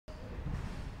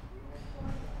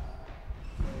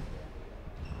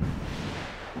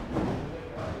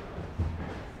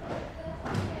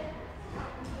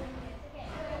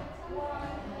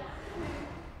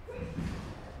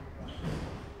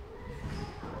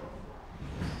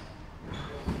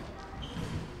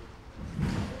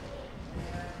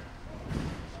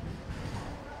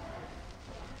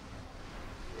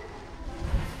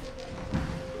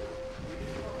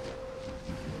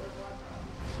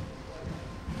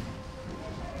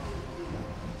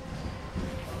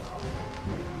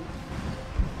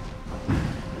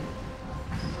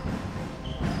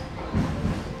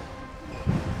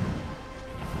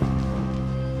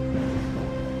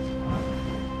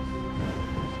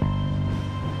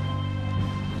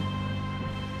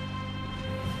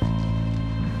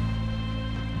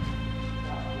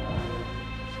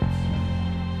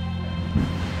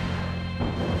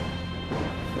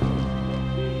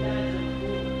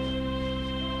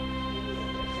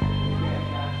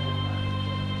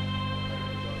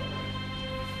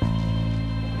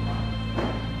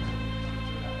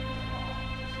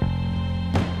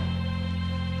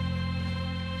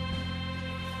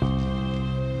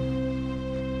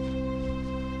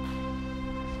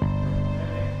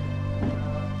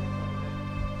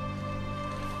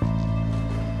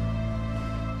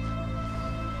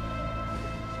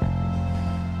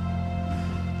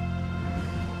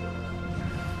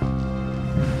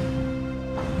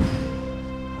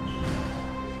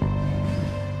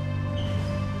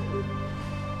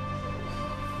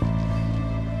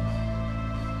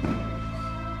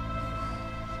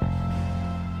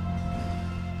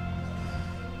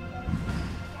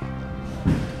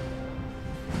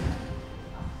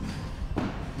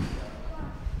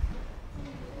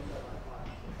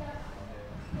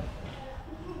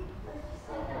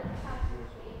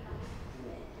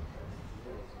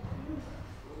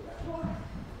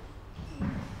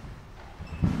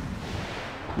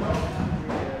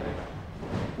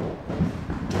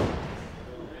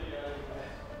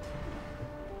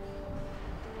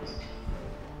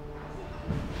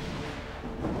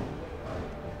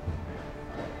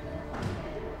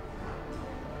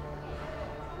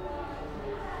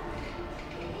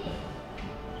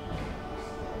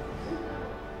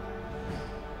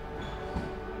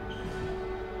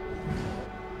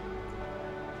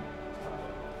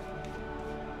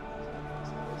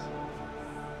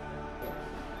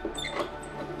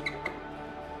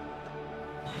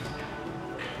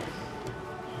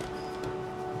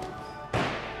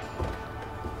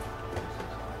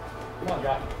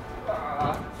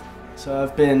So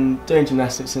I've been doing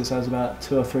gymnastics since I was about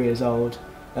 2 or 3 years old.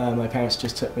 My parents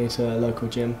just took me to a local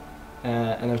gym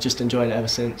and I've just enjoyed it ever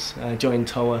since. I joined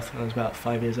Tolworth when I was about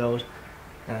 5 years old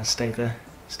and stayed there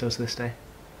still to this day.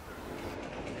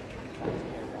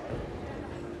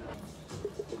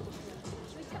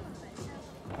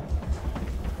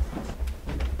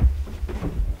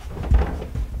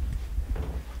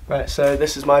 Right, so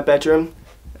this is my bedroom.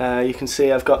 You can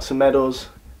see I've got some medals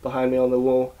behind me on the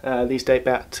wall. These date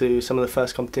back to some of the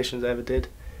first competitions I ever did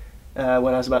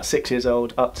when I was about 6 years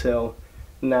old up till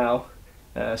now.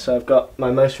 So I've got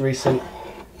my most recent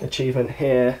achievement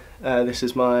here. This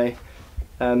is my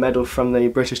medal from the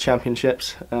British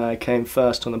Championships. I came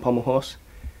first on the pommel horse,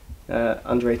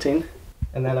 under 18.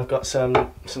 And then I've got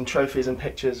some trophies and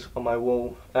pictures on my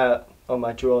wall, on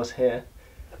my drawers here.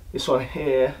 This one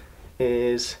here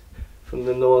is from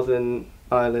the Northern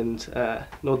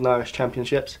Irish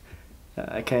Championships.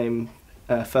 I came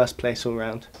first place all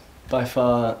round. By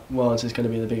far, Worlds is going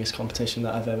to be the biggest competition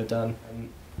that I've ever done.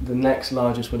 The next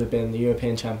largest would have been the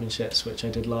European Championships, which I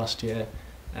did last year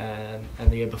and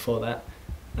the year before that.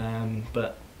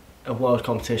 But a world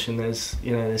competition, there's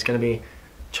going to be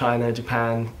China,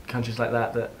 Japan, countries like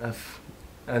that that I've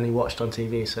only watched on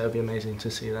TV, so it'll be amazing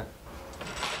to see that.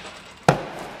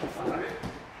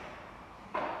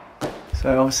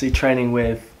 So obviously training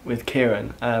with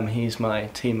Kieran, he's my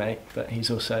teammate, but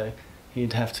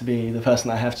he'd have to be the person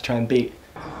I have to try and beat.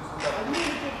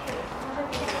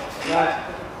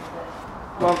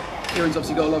 Well, Kieran's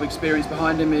obviously got a lot of experience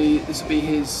behind him. This will be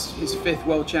his 5th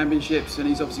World Championships, and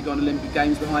he's obviously got an Olympic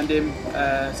Games behind him.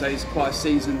 So he's quite a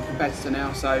seasoned competitor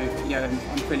now. So I'm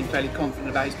feeling fairly confident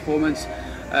about his performance.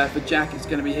 For Jack, it's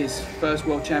going to be his first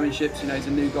World Championships. He's a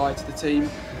new guy to the team.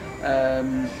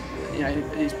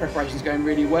 His preparation's going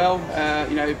really well.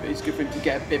 It's good for him to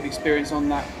get a bit of experience on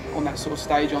that sort of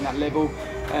stage, on that level,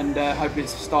 and hopefully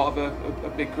it's the start of a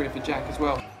big career for Jack as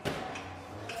well.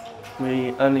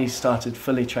 We only started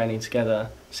fully training together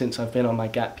since I've been on my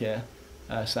gap year,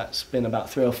 so that's been about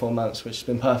 3 or 4 months, which has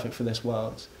been perfect for this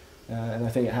Worlds, and I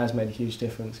think it has made a huge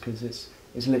difference because it's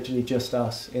literally just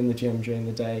us in the gym during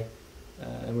the day,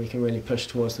 and we can really push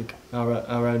towards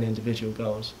our own individual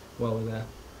goals while we're there.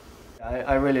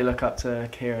 I really look up to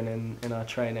Kieran in our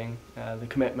training. The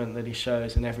commitment that he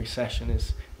shows in every session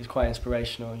is quite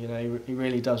inspirational. He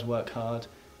really does work hard.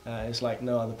 It's like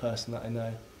no other person that I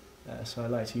know. So I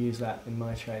like to use that in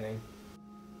my training.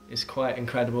 It's quite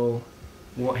incredible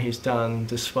what he's done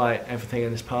despite everything in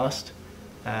his past.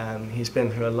 He's been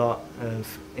through a lot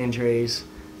of injuries,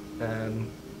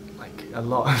 like a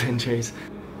lot of injuries.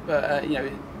 But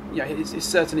it's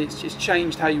certainly it's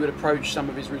changed how you would approach some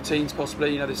of his routines.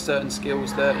 Possibly, there's certain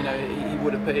skills that he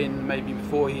would have put in maybe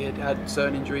before he had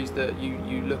certain injuries that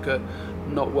you look at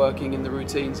not working in the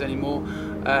routines anymore.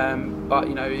 But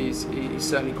he's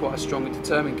certainly quite a strong and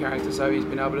determined character. So he's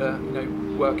been able to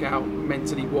work out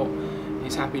mentally what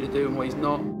he's happy to do and what he's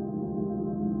not.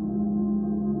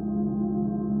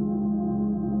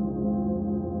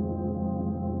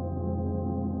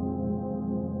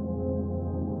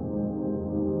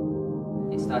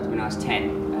 It started when I was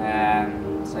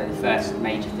 10, so the first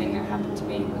major thing that happened to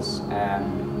me was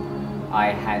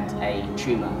I had a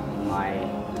tumour in my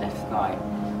left thigh,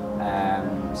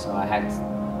 so I had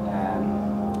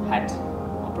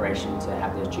operation to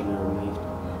have the tumour removed.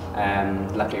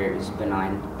 Luckily it was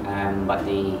benign, but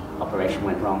the operation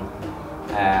went wrong,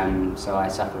 so I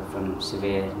suffered from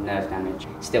severe nerve damage.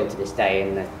 Still to this day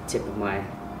in the tip of my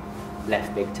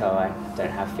left big toe I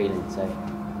don't have feeling, so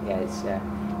yeah, it's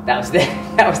that was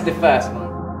the first one.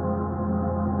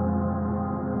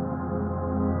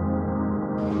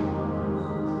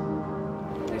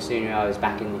 No sooner I was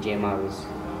back in the gym, I was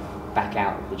back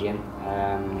out of the gym.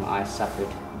 I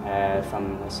suffered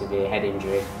from a severe head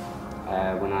injury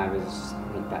when I was,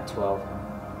 I think, about 12.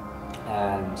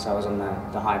 So I was on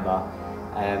the high bar,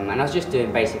 and I was just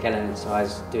doing basic elements. So I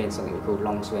was doing something we called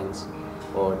long swings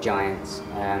or giants,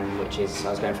 which is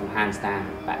I was going from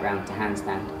handstand back round to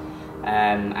handstand.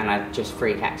 And I just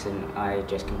freak accident, I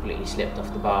just completely slipped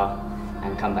off the bar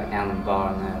and come back down on the bar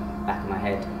on the back of my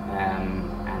head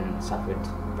and suffered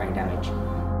brain damage.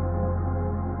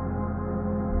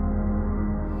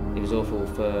 It was awful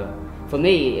for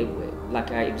me. It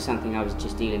was something I was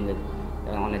just dealing with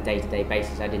on a day-to-day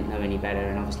basis. I didn't know any better,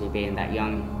 and obviously being that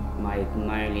young,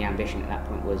 my only ambition at that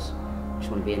point was I just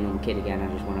want to be a normal kid again. I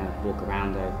just want to walk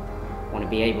around. I want to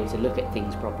be able to look at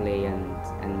things properly and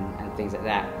things like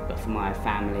that. But for my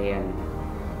family and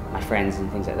my friends and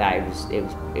things like that, it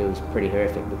was pretty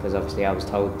horrific, because obviously I was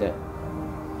told that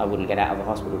I wouldn't get out of a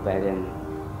hospital bed, and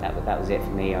that was it for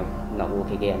me. I'd not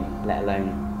walk again, let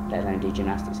alone do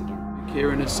gymnastics again.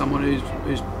 Kieran is someone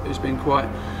who's been quite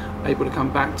able to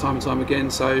come back time and time again,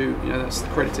 so that's the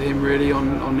credit to him really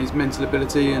on his mental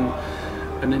ability, and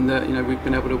in that we've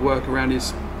been able to work around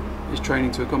his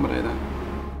training to accommodate that.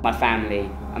 My family,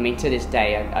 I mean, to this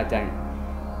day, I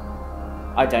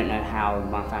don't know how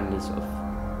my family sort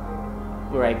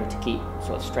of were able to keep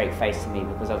sort of straight face to me,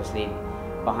 because obviously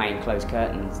behind closed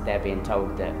curtains they're being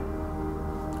told that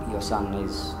your son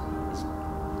is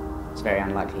it's very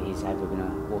unlikely he's ever going to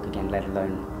walk again, let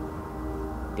alone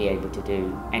be able to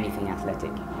do anything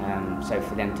athletic. So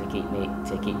for them to keep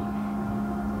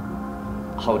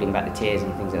holding back the tears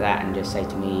and things like that, and just say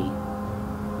to me,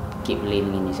 keep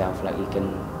believing in yourself, like you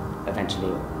can eventually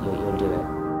you'll do it.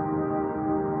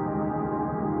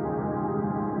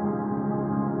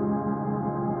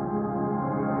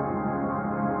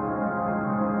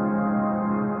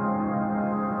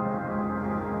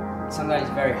 Sometimes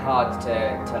it's very hard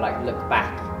to like look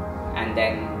back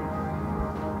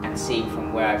and see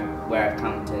from where I've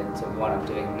come to what I'm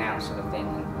doing now, sort of thing.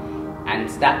 And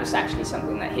that was actually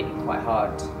something that hit me quite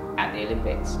hard at the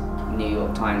Olympics. New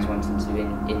York Times wanted to do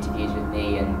interviews with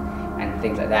me and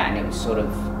things like that, and it was sort of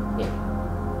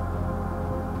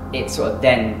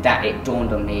then that it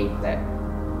dawned on me that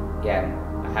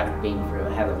I have been through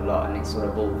a hell of a lot, and it sort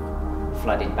of all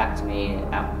flooded back to me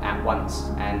at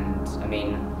once. And I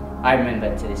mean, I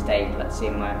remember to this day, like,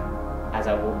 seeing as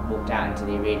I walked out into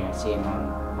the arena, seeing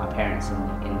my parents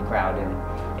in the crowd,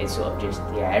 and it's sort of just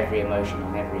every emotion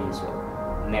and every sort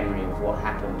of memory of what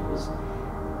happened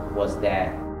was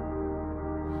there.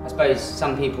 I suppose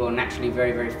some people are naturally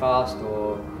very, very fast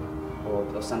or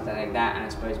something like that, and I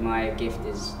suppose my gift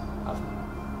is I've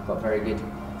got very good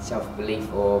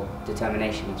self-belief or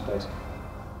determination, I suppose.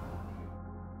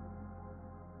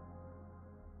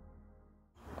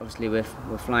 Obviously we're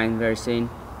flying very soon,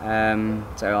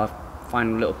 so our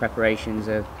final little preparations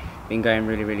have been going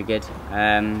really, really good.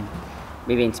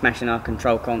 We've been smashing our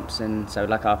control comps, and so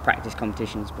like our practice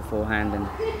competitions beforehand, and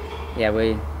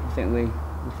I think we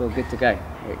feel good to go.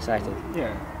 We're excited.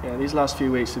 Yeah, these last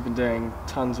few weeks we've been doing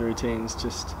tons of routines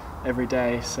just every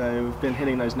day, so we've been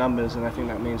hitting those numbers, and I think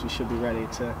that means we should be ready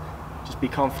to just be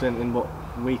confident in what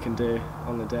we can do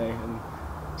on the day and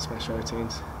smash our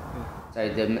routines. So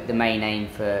the main aim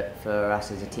for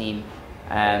us as a team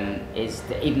is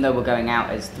that even though we're going out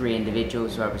as 3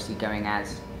 individuals, we're obviously going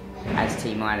as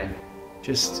Team Ireland.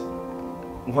 Just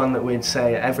one that we'd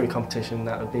say at every competition,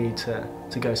 that would be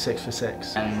to go 6 for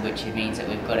 6. Which means that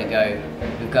we've got to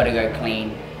go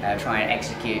clean, try and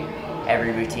execute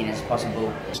every routine as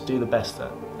possible. Just do the best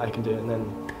that I can do, and then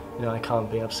I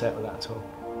can't be upset with that at all.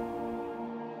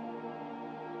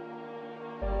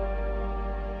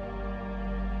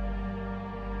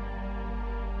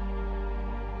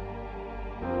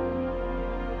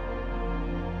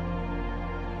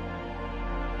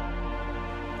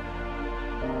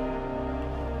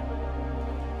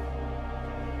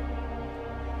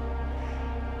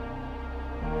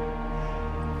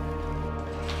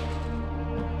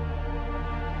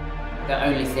 The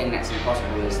only thing that's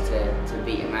impossible is to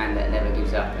beat a man that never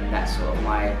gives up, and that's sort of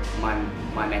my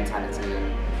mentality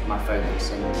and my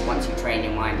focus. And once you train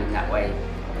your mind in that way,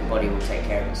 the body will take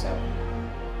care of itself.